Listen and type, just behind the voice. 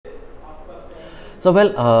So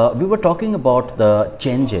well, we were talking about the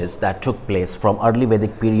changes that took place from early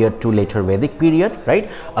Vedic period to later Vedic period, right?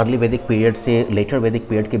 Early Vedic period से later Vedic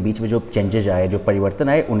period के बीच में जो changes आए, जो परिवर्तन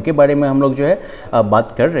आए, उनके बारे में हम लोग जो है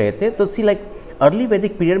बात कर रहे थे। तो सी लाइक अर्ली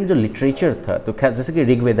वैदिक पीरियड में जो लिटरेचर था, तो जैसे कि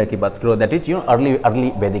ऋग्वेदा की बात करो, दैट इज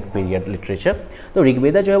अर्ली वैदिक पीरियड लिटरेचर। तो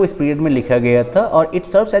ऋग्वेदा जो है वो इस पीरियड में लिखा गया था और it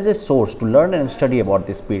serves as a source to learn and study about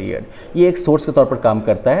this period. ये एक सोर्स के तौर पर काम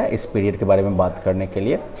करता है इस पीरियड के बारे में बात करने के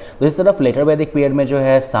लिए। तो इस तरफ लेटर वैदिक पीरियड में जो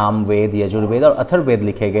है सामवेद, यजुर्वेद और अथर्ववेद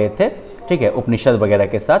लिखे गए थे, ठीक है, उपनिषद वगैरह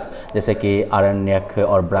के साथ, जैसे कि आरण्यक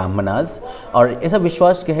और ब्राह्मणास। और ऐसा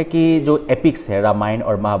विश्वास है कि जो एपिक्स है रामायण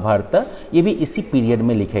और महाभारत, ये भी इसी पीरियड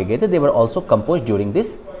में लिखे गए थे। दे were also compose during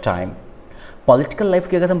this time. Political life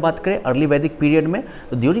की अगर हम बात करें अर्ली वैदिक पीरियड में,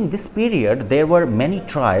 तो during this period there were many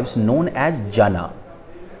tribes known as जना,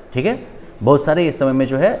 ठीक है। बहुत सारे इस समय में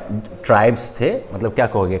जो है ट्राइब्स थे, मतलब क्या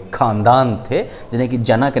कहोगे, खानदान थे, जिन्हें कि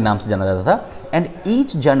जना के नाम से जाना जाता था। एंड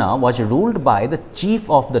ईच जना was ruled by the chief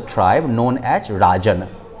of the tribe known as राजन।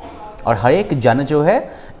 और हर एक जन जो है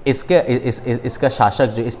इसका शासक,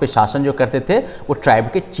 जो इस पे शासन जो करते थे वो ट्राइब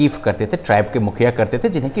के चीफ करते थे, ट्राइब के मुखिया करते थे,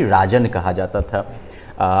 जिन्हें कि राजन कहा जाता था।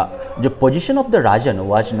 जो position of the Rajan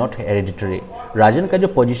was not hereditary. राजन का जो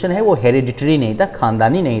पोजीशन है वो हेरिडिटरी नहीं था,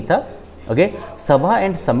 खानदानी नहीं था। Okay, Sabha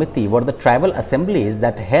and Samiti were the tribal assemblies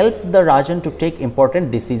that helped the Rajan to take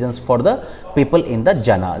important decisions for the people in the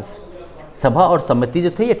Janas. सभा और समिति जो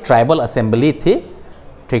थे ये ट्राइबल असेंबली थी,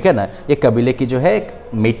 ठीक है ना। ये कबीले की जो है एक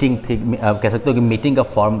मीटिंग थी, कह सकते हो कि मीटिंग का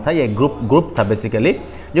फॉर्म था, ये ग्रुप था बेसिकली,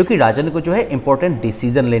 जो कि राजन को जो है इंपॉर्टेंट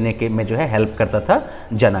डिसीजन लेने के में जो है हेल्प करता था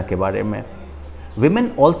जना के बारे में।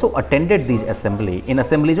 Women also attended this assembly. In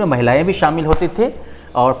assemblies में महिलाएं भी शामिल होती थे।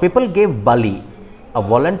 और people gave Bali, a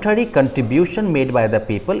voluntary contribution made by the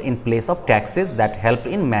people in place of taxes that helped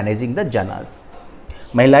in managing the janas.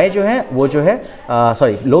 महिलाएं जो हैं वो जो है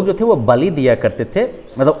लोग जो थे वो बलि दिया करते थे,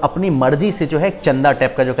 मतलब अपनी मर्जी से जो है चंदा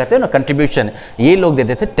टाइप का जो कहते हैं ना, कंट्रीब्यूशन, ये लोग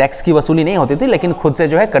देते थे। टैक्स की वसूली नहीं होती थी, लेकिन खुद से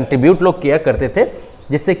जो है कंट्रीब्यूट लोग किया करते थे,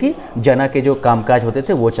 जिससे कि जना के जो कामकाज होते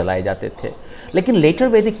थे वो चलाए जाते थे। लेकिन लेटर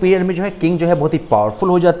वैदिक पीरियड में जो है किंग जो है बहुत ही पावरफुल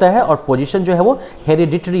हो जाता है और पोजीशन जो है वो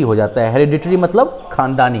हेरिडिटरी हो जाता है। हेरिडिटरी मतलब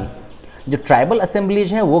खानदानी। जो ट्राइबल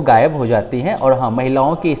असेंबलीज हैं वो गायब हो जाती हैं और हाँ,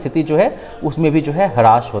 महिलाओं की स्थिति जो है उसमें भी जो है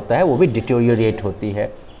ह्रास होता है, वो भी डिटोरिएट होती है।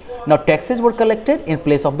 Now taxes were collected in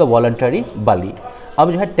place of the voluntary बलि।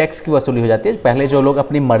 अब जो है टैक्स की वसूली हो जाती है। पहले जो लोग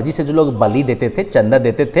अपनी मर्जी से जो लोग बलि देते थे, चंदा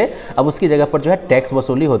देते थे, अब उसकी जगह पर जो है टैक्स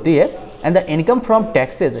वसूली होती है। And the income from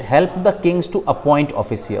taxes help the Kings to appoint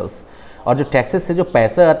officials. और जो टैक्सेस से जो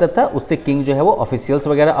पैसा आता था उससे किंग जो है वो ऑफिशियल्स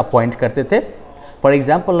वगैरह अपॉइंट करते थे। फॉर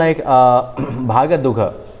एग्जाम्पल लाइक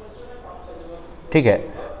भागदुघ, ठीक है।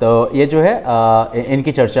 तो ये जो है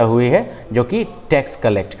इनकी चर्चा हुई है, जो कि टैक्स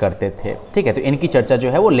कलेक्ट करते थे, ठीक है। तो इनकी चर्चा जो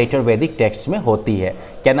है वो लेटर वैदिक टेक्स्ट में होती है।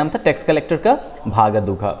 क्या नाम था टैक्स कलेक्टर का?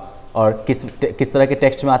 भागदुघ। और किस तरह के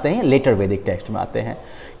टेक्स्ट में आते हैं? लेटर वैदिक टेक्स्ट में आते हैं।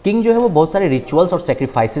 किंग जो है वो बहुत सारे रिचुअल्स और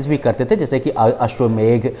सेक्रीफाइसेस भी करते थे, जैसे कि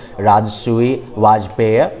अश्वमेघ, राजसूय,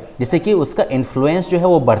 वाजपेय, जिससे कि उसका इन्फ्लुएंस जो है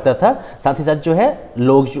वो बढ़ता था। साथ ही साथ जो है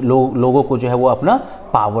लोगों को जो है वो अपना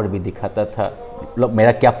पावर भी दिखाता था।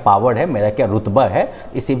 मेरा क्या पावर है, मेरा क्या रुतबा है,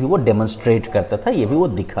 इसे भी वो डेमोन्स्ट्रेट करता था, ये भी वो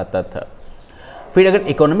दिखाता था। फिर अगर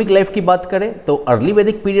इकोनॉमिक लाइफ की बात करें तो अर्ली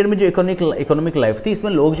वैदिक पीरियड में जो इकोनॉमिक लाइफ थी,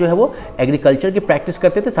 इसमें लोग जो है वो एग्रीकल्चर की प्रैक्टिस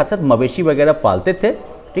करते थे, साथ साथ मवेशी वगैरह पालते थे,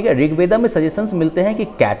 ठीक है। ऋग्वेदा में सजेशंस मिलते हैं कि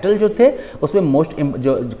कैटल जो थे उसमें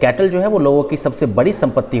कैटल जो है वो लोगों की सबसे बड़ी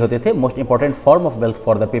संपत्ति होते थे, most important form of wealth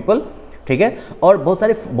for the people, ठीक है। और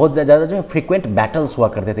बहुत ज़्यादा जो है फ्रीक्वेंट बैटल्स हुआ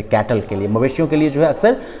करते थे कैटल के लिए, मवेशियों के लिए जो है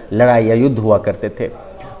अक्सर लड़ाई या युद्ध हुआ करते थे।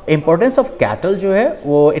 इंपॉर्टेंस ऑफ कैटल जो है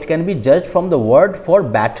वो it can be judged from the word for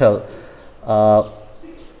battle,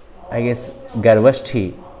 I guess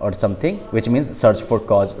गर्वष्ठी और something which means search for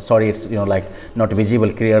cause. Sorry, it's like not visible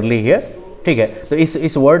clearly here, ठीक है। तो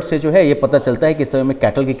इस वर्ड से जो है ये पता चलता है कि इस समय में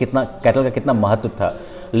कैटल का कितना महत्व था।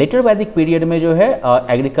 लेटर वैदिक पीरियड में जो है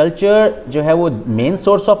एग्रीकल्चर जो है वो मेन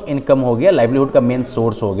सोर्स ऑफ इनकम हो गया, लाइवलीहुड का मेन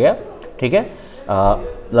सोर्स हो गया, ठीक है।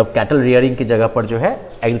 मतलब कैटल रियरिंग की जगह पर जो है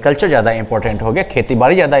एग्रीकल्चर ज़्यादा इंपॉर्टेंट हो गया, खेती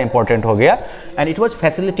बाड़ी ज़्यादा इंपॉर्टेंट हो गया। And it was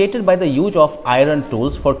facilitated by the use of iron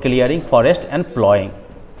tools for clearing forest and ploughing,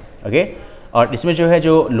 okay. और इसमें जो है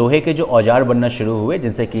जो लोहे के जो औजार बनना शुरू हुए,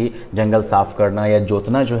 जिनसे कि जंगल साफ करना या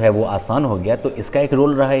जोतना जो है वो आसान हो गया, तो इसका एक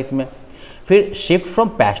रोल रहा है इसमें। फिर shift from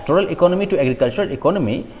pastoral economy to agricultural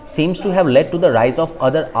economy seems to have led to the rise of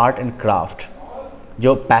other art and craft.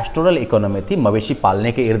 जो पैस्टोरल इकोनॉमी थी, मवेशी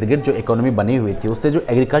पालने के इर्द गिर्द जो इकोनॉमी बनी हुई थी, उससे जो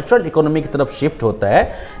एग्रीकल्चरल इकोनॉमी की तरफ शिफ्ट होता है,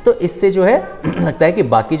 तो इससे जो है लगता है कि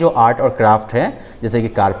बाकी जो आर्ट और क्राफ्ट हैं, जैसे कि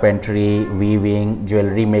carpentry, weaving,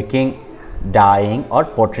 jewellery making, dying और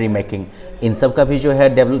पोट्री मेकिंग, इन सब का भी जो है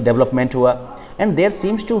डेवलपमेंट हुआ। And there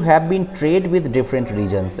seems to have been trade with different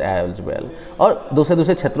regions as well, और दूसरे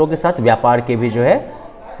क्षेत्रों के साथ व्यापार के भी जो है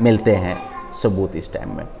मिलते हैं सबूत इस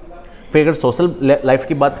टाइम में। फिर अगर सोशल लाइफ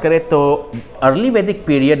की बात करें तो अर्ली वैदिक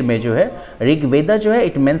पीरियड में जो है ऋग्वेदा जो है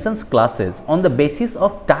it mentions classes on the basis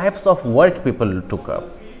of types of work people took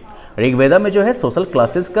up. Rigveda में जो है सोशल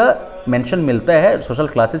क्लासेस का मेंशन मिलता है, सोशल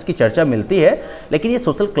क्लासेस की चर्चा मिलती है, लेकिन ये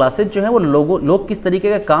सोशल क्लासेस जो है वो लोग किस तरीके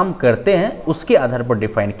का काम करते हैं उसके आधार पर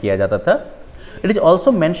डिफाइन किया जाता था। It is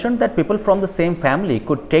also mention that people from the same family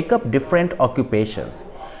could take up different occupations.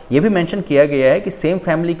 ये भी मेंशन किया गया है कि सेम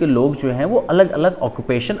फैमिली के लोग जो हैं वो अलग अलग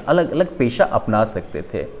ऑक्यूपेशन, अलग अलग पेशा अपना सकते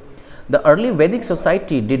थे। द अर्ली वैदिक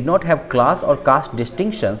society did not have class और cast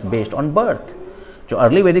distinctions based on birth. जो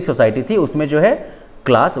अर्ली वैदिक सोसाइटी थी उसमें जो है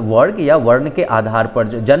क्लास, वर्ग या वर्ण के आधार पर,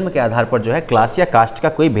 जो जन्म के आधार पर जो है क्लास या कास्ट का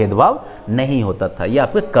कोई भेदभाव नहीं होता था, ये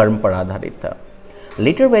आपके कर्म पर आधारित था।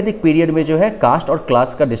 लेटर वैदिक पीरियड में जो है कास्ट और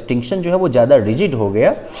क्लास का डिस्टिंक्शन जो है वो ज़्यादा रिजिड हो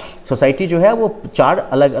गया। सोसाइटी जो है वो 4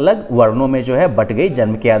 अलग अलग वर्णों में जो है बट गई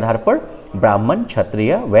जन्म के आधार पर, ब्राह्मण,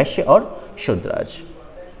 क्षत्रिय, वैश्य और शूद्राज।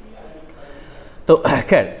 तो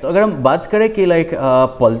खैर, तो अगर हम बात करें कि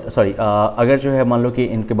अगर जो है मान लो कि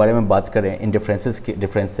इनके बारे में बात करें इन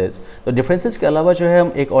डिफरेंसेस, तो डिफरेंसेस के अलावा जो है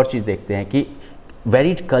हम एक और चीज़ देखते हैं कि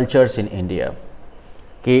वेरिड कल्चर्स इन इंडिया,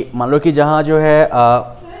 कि मान लो कि जहाँ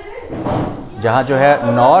जो है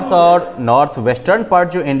नॉर्थ और नॉर्थ वेस्टर्न पार्ट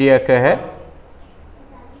जो इंडिया का है,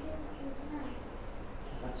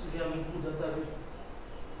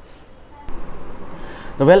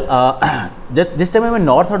 तो वेल जिस टाइम में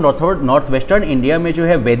नॉर्थ और नॉर्थ वेस्टर्न इंडिया में जो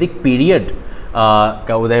है वैदिक पीरियड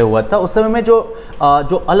का उदय हुआ था, उस समय में जो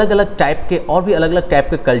अलग अलग टाइप के और भी अलग अलग टाइप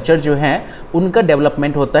के कल्चर जो हैं उनका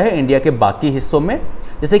डेवलपमेंट होता है इंडिया के बाकी हिस्सों में,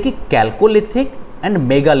 जैसे कि कैल्कोलिथिक एंड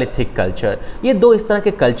मेगालिथिक कल्चर। ये 2 इस तरह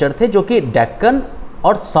के कल्चर थे जो कि डेक्कन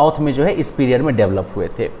और साउथ में जो है इस पीरियड में डेवलप हुए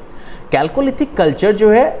थे। कैल्कोलिथिक कल्चर जो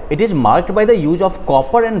है it is marked by the use of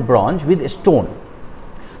copper and bronze with stone.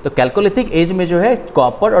 तो कैल्कोलिथिक एज में जो है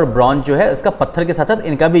कॉपर और ब्रॉन्ज जो है इसका पत्थर के साथ साथ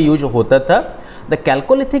इनका भी यूज होता था। The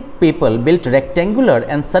chalcolithic people built rectangular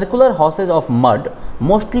and circular houses of mud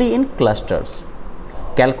mostly in clusters.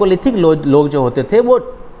 Chalcolithic लोग जो होते थे वो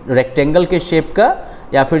रेक्टेंगल के शेप का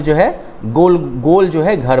या फिर जो है गोल जो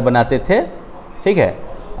है घर बनाते थे, ठीक है,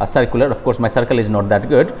 circular, of course my circle is not that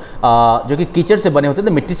good, जो कि कीचड़ से बने होते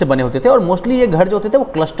थे, मिट्टी से बने होते थे, और मोस्टली ये घर जो होते थे वो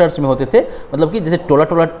क्लस्टर्स में होते थे, मतलब कि जैसे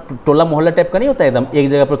टोला मोहल्ला टाइप का नहीं होता एकदम एक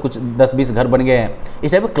जगह पर कुछ 10-20 घर बन गए हैं,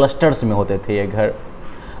 इस टाइप क्लस्टर्स में होते थे ये घर।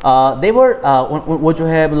 वो जो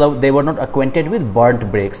है मतलब दे were not acquainted with burnt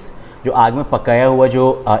BRICS, जो आग में पकाया हुआ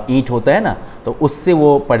जो ईंट होता है ना, तो उससे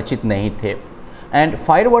वो परिचित नहीं थे। And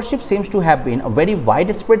fire worship seems to have been a very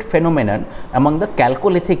widespread phenomenon among the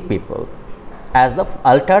Chalcolithic people, as the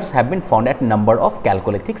altars have been found at number of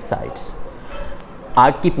Chalcolithic sites.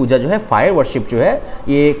 आग की पूजा जो है, फायर वर्शिप जो है,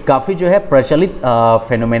 ये काफ़ी जो है प्रचलित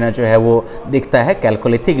फेनोमेना जो है वो दिखता है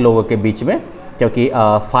कैल्कोलिथिक लोगों के बीच में, क्योंकि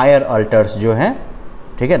फायर अल्टर्स जो हैं,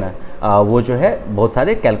 ठीक है ना, वो जो है बहुत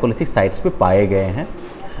सारे कैल्कोलिथिक साइट्स पे पाए गए हैं।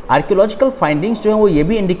 आर्कियोलॉजिकल फाइंडिंग्स जो है वो ये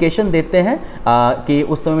भी इंडिकेशन देते हैं कि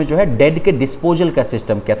उस समय में जो है डेड के डिस्पोजल का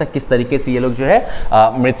सिस्टम क्या था, किस तरीके से ये लोग जो है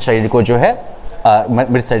मृत शरीर को जो है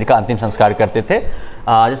मृत शरीर का अंतिम संस्कार करते थे।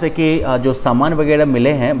 जैसे कि जो सामान वगैरह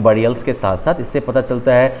मिले हैं बरियल्स के साथ साथ, इससे पता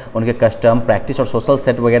चलता है उनके कस्टम, प्रैक्टिस और सोशल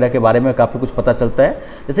सेट वगैरह के बारे में काफ़ी कुछ पता चलता है।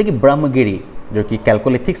 जैसे कि ब्रह्मगिरी जो कि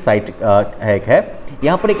कैल्कोलिथिक साइट है,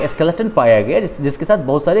 यहाँ पर एक स्केलेटन पाया गया जिसके साथ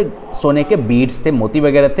बहुत सारे सोने के बीड्स थे, मोती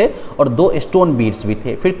वगैरह थे, और 2 स्टोन बीड्स भी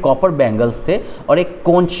थे, फिर कॉपर बैंगल्स थे, और एक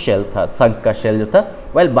कोंच शेल था, शंख का शेल जो था।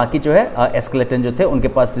 बाकी जो है स्केलेटन जो थे उनके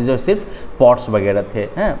पास जो सिर्फ पॉट्स वगैरह थे,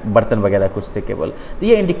 हैं बर्तन वगैरह कुछ थे केवल। तो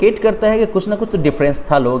ये इंडिकेट करता है कि कुछ ना कुछ तो डिफरेंस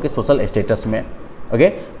था लोगों के सोशल स्टेटस में। ओके,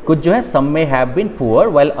 कुछ जो है सम में have been poor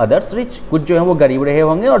while others rich, कुछ जो है वो गरीब रहे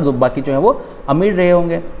होंगे और बाकी जो है वो अमीर रहे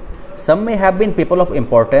होंगे। सम में have been people of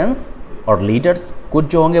importance और लीडर्स, कुछ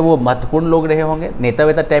जो होंगे वो महत्वपूर्ण लोग रहे होंगे, नेता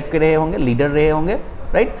वेता टाइप के रहे होंगे, लीडर रहे होंगे,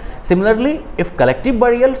 right. Similarly if collective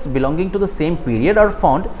burials belonging to the same period are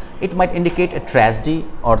found, it might indicate a tragedy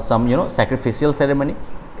और सम सैक्रिफिशियल सेरेमनी।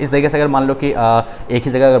 इस तरीके से अगर मान लो कि एक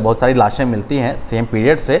ही जगह अगर बहुत सारी लाशें मिलती हैं सेम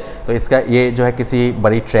पीरियड से, तो इसका ये जो है किसी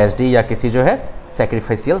बड़ी ट्रेजेडी या किसी जो है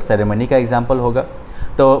सैक्रिफिशियल सेरेमनी का एग्जाम्पल होगा।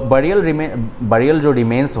 तो बरियल जो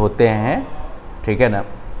रिमेन्स होते हैं, ठीक है ना,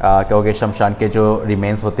 क्योंकि शमशान के जो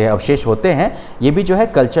रिमेन्स होते हैं, अवशेष होते हैं, ये भी जो है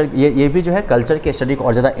कल्चर ये भी जो है कल्चर के स्टडी को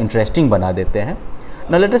और ज़्यादा इंटरेस्टिंग बना देते हैं।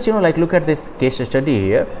 Now let us like look at this case study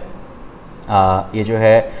here. ये जो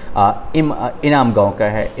है इनाम गांव का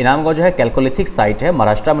है। इनाम गांव जो है कैल्कोलिथिक साइट है,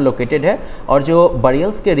 महाराष्ट्र में लोकेटेड है, और जो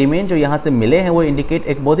बरियल्स के रिमेन जो यहाँ से मिले हैं वो इंडिकेट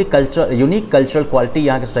एक बहुत ही यूनिक कल्चरल क्वालिटी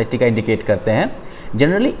यहाँ की सोसाइटी का इंडिकेट करते हैं।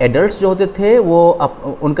 जनरली एडल्ट्स जो होते थे वो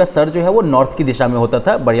उनका सर जो है वो नॉर्थ की दिशा में होता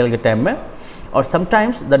था बरियल के टाइम में, और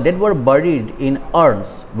sometimes the dead were buried in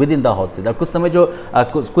earns with in the houses. और कुछ समय जो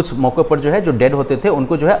कुछ मौक़ों पर जो है जो डेड होते थे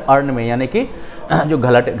उनको जो है अर्न में, यानी कि जो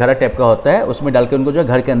घड़ा टाइप का होता है उसमें डाल के उनको जो है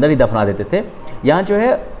घर के अंदर ही दफना देते थे। यहाँ जो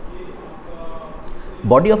है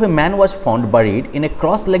body of a man was found buried in A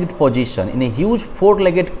cross legged position in a huge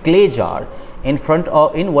 4-legged clay jar in front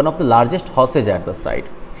of in one of the largest houses at the site.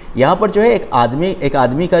 यहाँ पर जो है एक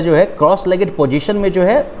आदमी का जो है क्रॉस लेग्ड पोजीशन में जो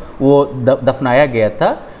है वो दफनाया गया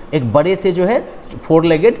था एक बड़े से जो है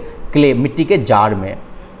 4-legged क्ले मिट्टी के जार में,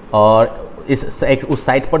 और उस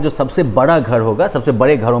साइट पर जो सबसे बड़ा घर होगा, सबसे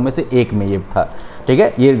बड़े घरों में से एक में ये था। ठीक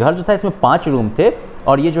है, ये घर जो था इसमें 5 रूम थे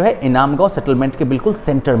और ये जो है इनाम गांव सेटलमेंट के बिल्कुल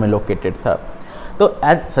सेंटर में लोकेटेड था। तो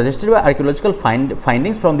as suggested by archaeological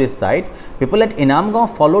findings from this site, people at इनाम गांव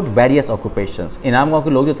फॉलोड वेरियस ऑक्यूपेशंस। इनाम गांव के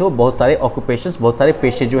लोग जो थे वो बहुत सारे ऑक्यूपेशंस, बहुत सारे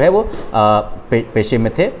पेशे जो है वो पेशे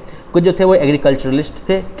में थे। कुछ जो थे वो एग्रीकल्चरलिस्ट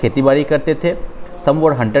थे, खेती बाड़ी करते थे। सम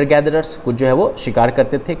वर हंटर गैदरर्स, कुछ जो है वो शिकार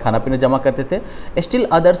करते थे, खाना पीना जमा करते थे। स्टिल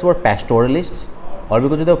अदर्स वर पैस्टोरलिस्ट्स, और भी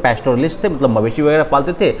कुछ जो थे वो पैस्टोरलिस्ट थे, मतलब मवेशी वगैरह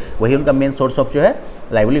पालते थे, वही उनका मेन सोर्स ऑफ जो है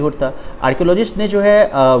लाइवलीहुड था। आर्कियोलॉजिस्ट ने जो है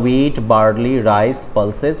wheat, barley, rice,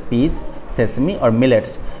 pulses, piece, sesame और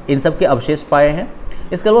मिलेट्स, इन सब के अवशेष पाए हैं।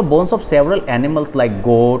 इसके अलावा bones of several animals like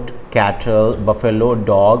goat, cattle, buffalo,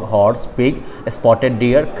 dog, horse, pig, spotted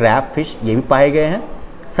deer, crab, fish, ये भी पाए गए हैं।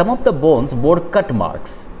 सम of the bones bore cut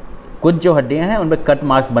marks, कुछ जो हड्डियाँ हैं उनमें कट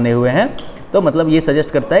मार्क्स बने हुए हैं। तो मतलब ये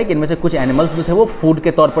सजेस्ट करता है कि इनमें से कुछ एनिमल्स जो थे वो फूड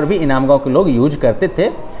के तौर पर भी इनाम गांव के लोग यूज करते थे।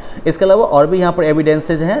 इसके अलावा और भी यहाँ पर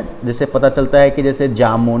एविडेंसेज हैं, जिससे पता चलता है कि जैसे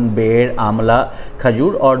जामुन, बेर, आंवला,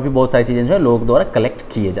 खजूर और भी बहुत सारी चीज़ें जो है लोगों द्वारा कलेक्ट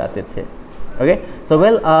किए जाते थे। Okay, so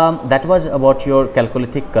well that was about your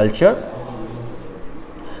chalcolithic culture.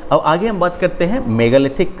 अब आगे हम बात करते हैं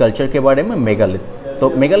मेगालिथिक कल्चर के बारे में। मेगालिथ, तो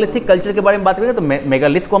मेगालिथिक कल्चर के बारे में बात करेंगे तो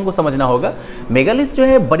मेगालिथ को हमको समझना होगा। मेगालिथ जो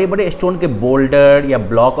है बड़े बड़े स्टोन के बोल्डर या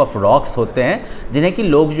ब्लॉक ऑफ रॉक्स होते हैं, जिन्हें कि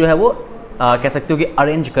लोग जो है वो कह सकते हो कि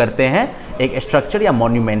अरेंज करते हैं एक स्ट्रक्चर या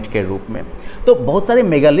मॉन्यूमेंट के रूप में। तो बहुत सारे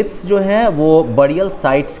मेगालिथ्स जो हैं वो बरियल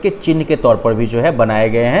साइट्स के चिन्ह के तौर पर भी जो है बनाए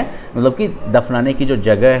गए हैं, मतलब कि दफनाने की जो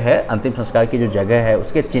जगह है, अंतिम संस्कार की जो जगह है,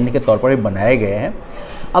 उसके चिन्ह के तौर पर भी बनाए गए हैं।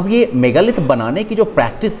 अब ये मेगालिथ बनाने की जो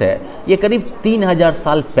प्रैक्टिस है ये करीब 3000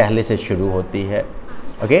 साल पहले से शुरू होती है।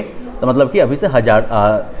 ओके, तो मतलब कि अभी से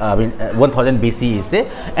 1000 BCE से,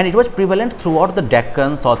 and it was prevalent through out the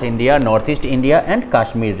Deccan, south India, north east India and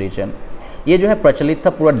Kashmir reason. ये जो है प्रचलित था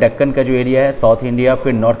पूरा डेक्कन का जो एरिया है, साउथ इंडिया,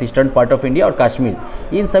 फिर north eastern part of India और कश्मीर,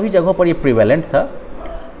 इन सभी जगहों पर ये प्रिवेलेंट था।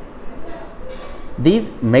 These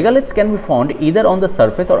megaliths can be found either on the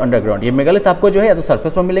surface or underground। ये मेगालिथ आपको जो है या तो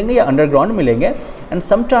सरफेस पर मिलेंगे या अंडरग्राउंड मिलेंगे। And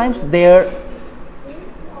sometimes there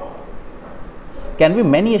can be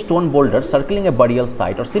many stone boulders circling A burial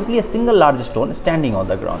site और simply a single large stone standing on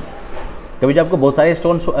the ground. कभी जो आपको बहुत सारे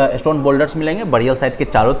स्टोन बोल्डर्स मिलेंगे बरियल साइट के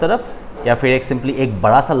चारों तरफ, या फिर एक सिंपली एक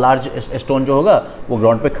बड़ा सा लार्ज स्टोन जो होगा वो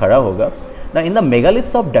ग्राउंड पे खड़ा होगा। Now in the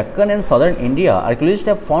megaliths of Deccan and southern India, archaeologists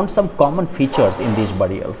have found some common features in these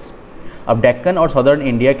burials। अब डेक्कन और सदर्न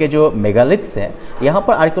इंडिया के जो मेगालिथ्स हैं, यहाँ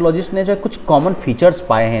पर आर्कियोलॉजिस्ट ने जो कुछ कॉमन फीचर्स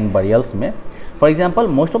पाए हैं इन बरियल्स में। For example,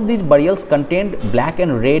 most of these burials contained black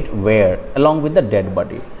and red ware along with the dead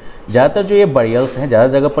body. ज़्यादातर जो ये बरियल्स हैं, ज़्यादा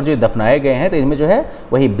जगह पर जो दफनाए गए हैं, तो इनमें जो है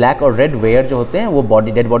वही ब्लैक और रेड वेयर जो होते हैं वो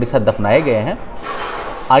डेड बॉडी के साथ दफनाए गए हैं।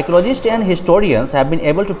 Archaeologists and historians have been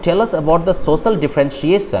able to tell us about the social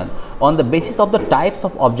differentiation on the basis of the types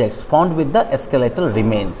of objects found with the skeletal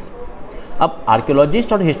remains। अब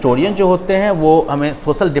आर्कियोलॉजिस्ट और हिस्टोरियन जो होते हैं वो हमें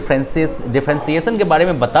सोशल डिफ्रेंसिएशन के बारे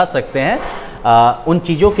में बता सकते हैं उन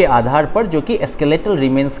चीज़ों के आधार पर जो कि स्केलेटल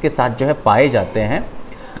रिमेन्स के साथ जो है पाए जाते हैं।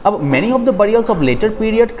 अब many of the burials of letter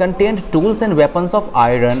period contained tools and weapons of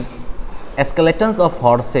iron, skeletons of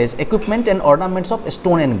horse's, equipment and ornaments of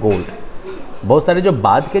stone and gold. बहुत सारे जो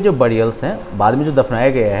बाद के जो बरियल्स हैं, बाद में जो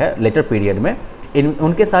दफनाए गए हैं लेटर पीरियड में,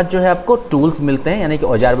 उनके साथ जो है आपको टूल्स मिलते हैं, यानी कि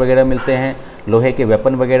औजार वगैरह मिलते हैं, लोहे के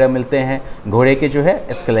वेपन वगैरह मिलते हैं, घोड़े के जो है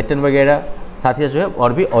स्केलेटन वगैरह, साथ ही जो है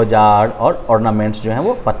और भी औजार और ऑर्नामेंट्स जो हैं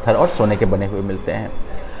वो पत्थर और सोने के बने हुए मिलते हैं।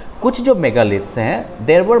 कुछ जो मेगालिथ्स हैं,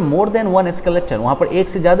 there were more than one skeleton, वहाँ पर एक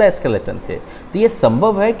से ज़्यादा स्केलेटन थे। तो ये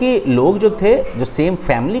संभव है कि लोग जो थे, जो सेम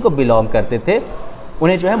फैमिली को बिलोंग करते थे,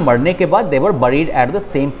 उन्हें जो है मरने के बाद दे वर buried at the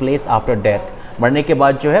same place after death. मरने के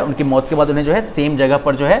बाद जो है, उनकी मौत के बाद उन्हें जो है सेम जगह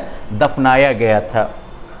पर जो है दफनाया गया था।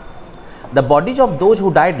 The bodies of those who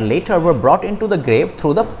died letter were brought into the grave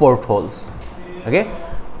through the port holes. Okay,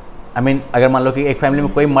 I mean अगर मान लो कि एक फैमिली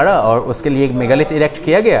में कोई मरा और उसके लिए एक मेगालिथ इरेक्ट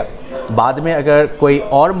किया गया, बाद में अगर कोई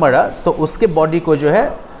और मरा तो उसके बॉडी को जो है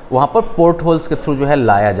वहाँ पर पोर्ट होल्स के थ्रू जो है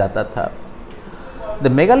लाया जाता था।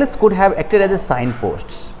 The megaliths could have acted as a sign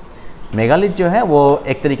posts. Megalith जो है वो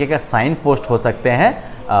एक तरीके का साइन पोस्ट हो सकते हैं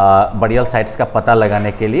बरियल साइट्स का पता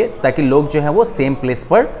लगाने के लिए, ताकि लोग जो हैं वो सेम प्लेस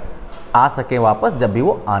पर आ सकें वापस जब भी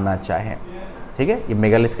वो आना चाहें। ठीक है, ये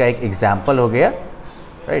मेगालिथ का एक एग्जाम्पल हो गया।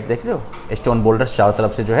 राइट, देख रहे हो स्टोन बोल्डर्स चारों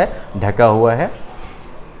तरफ से जो है ढका हुआ है।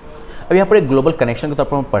 अब यहाँ पर एक ग्लोबल कनेक्शन के तौर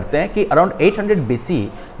पर हम पढ़ते हैं कि अराउंड 800 BC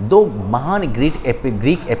दो महान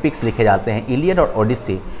ग्रीक एपिक्स लिखे जाते हैं, इलियड और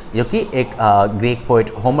ओडिसी, जो कि एक ग्रीक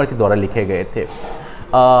पोइट होमर के द्वारा लिखे गए थे।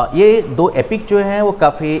 ये दो एपिक जो हैं वो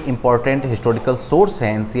काफ़ी इंपॉर्टेंट हिस्टोरिकल सोर्स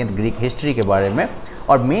हैं एंशिएंट ग्रीक हिस्ट्री के बारे में।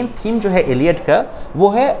 और मेन थीम जो है इलियड का वो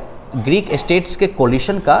है ग्रीक स्टेट्स के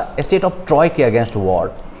कोलिशन का स्टेट ऑफ ट्रॉय के अगेंस्ट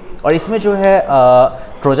वॉर। और इसमें जो है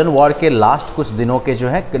ट्रोजन वॉर के लास्ट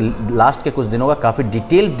के कुछ दिनों का काफ़ी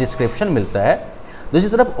डिटेल्ड डिस्क्रिप्शन मिलता है। दूसरी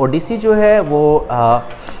तरफ ओडिसी जो है वो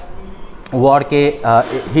वॉर के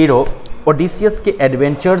हीरो ओडिसियस के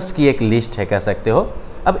एडवेंचर्स की एक लिस्ट है, कह सकते हो।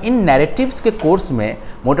 अब इन नैरेटिव्स के कोर्स में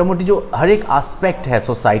मोटा मोटी जो हर एक एस्पेक्ट है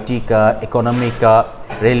सोसाइटी का, इकोनॉमी का,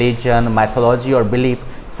 रिलीजन, मैथोलॉजी और बिलीफ,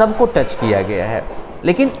 सबको टच किया गया है।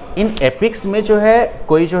 लेकिन इन एपिक्स में जो है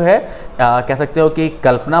कोई जो है कह सकते हो कि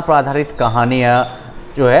कल्पना पर आधारित कहानियाँ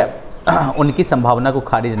जो है उनकी संभावना को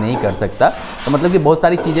खारिज नहीं कर सकता। तो मतलब कि बहुत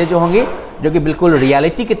सारी चीज़ें जो होंगी जो कि बिल्कुल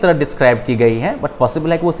रियलिटी की तरह डिस्क्राइब की गई हैं, बट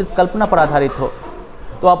पॉसिबल है कि वो सिर्फ कल्पना पर आधारित हो।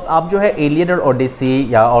 तो आप जो है इलियड और ओडिसी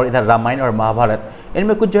या और इधर रामायण और महाभारत,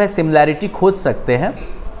 इनमें कुछ जो है सिमिलैरिटी खोज सकते हैं।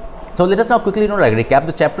 So let us now quickly recap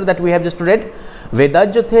the chapter that we have just red. Vedas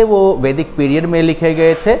जो थे वो वैदिक पीरियड में लिखे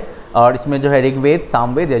गए थे और इसमें जो है ऋग्वेद,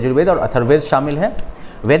 सामवेद, यजुर्वेद और अथर्ववेद शामिल हैं।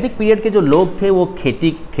 वैदिक पीरियड के जो लोग थे वो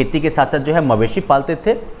खेती के साथ साथ जो है मवेशी पालते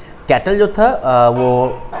थे। कैटल जो था वो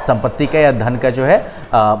संपत्ति का या धन का जो है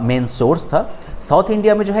मेन सोर्स था। साउथ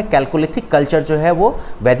इंडिया में जो है कैलकोलिथिक कल्चर जो है वो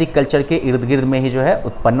वैदिक कल्चर के इर्द गिर्द में ही जो है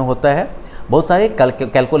उत्पन्न होता है। बहुत सारे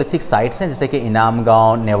कैलकोलिथिक साइट्स हैं जैसे कि इनाम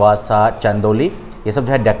गाँव, नेवासा, चंदौली, ये सब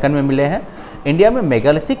जो है दक्कन में मिले हैं। इंडिया में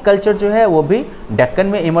मेगालिथिक कल्चर जो है वो भी दक्कन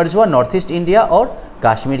में इमर्ज हुआ, नॉर्थ ईस्ट इंडिया और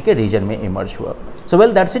कश्मीर के रीजन में इमर्ज हुआ। So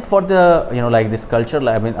well, that's it for the this culture.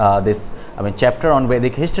 Chapter on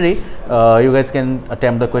Vedic history. You guys can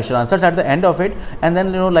attempt the question answers at the end of it, and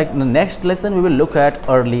then the next lesson we will look at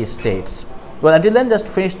early states. Well, until then, just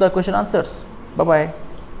finish the question answers. Bye bye.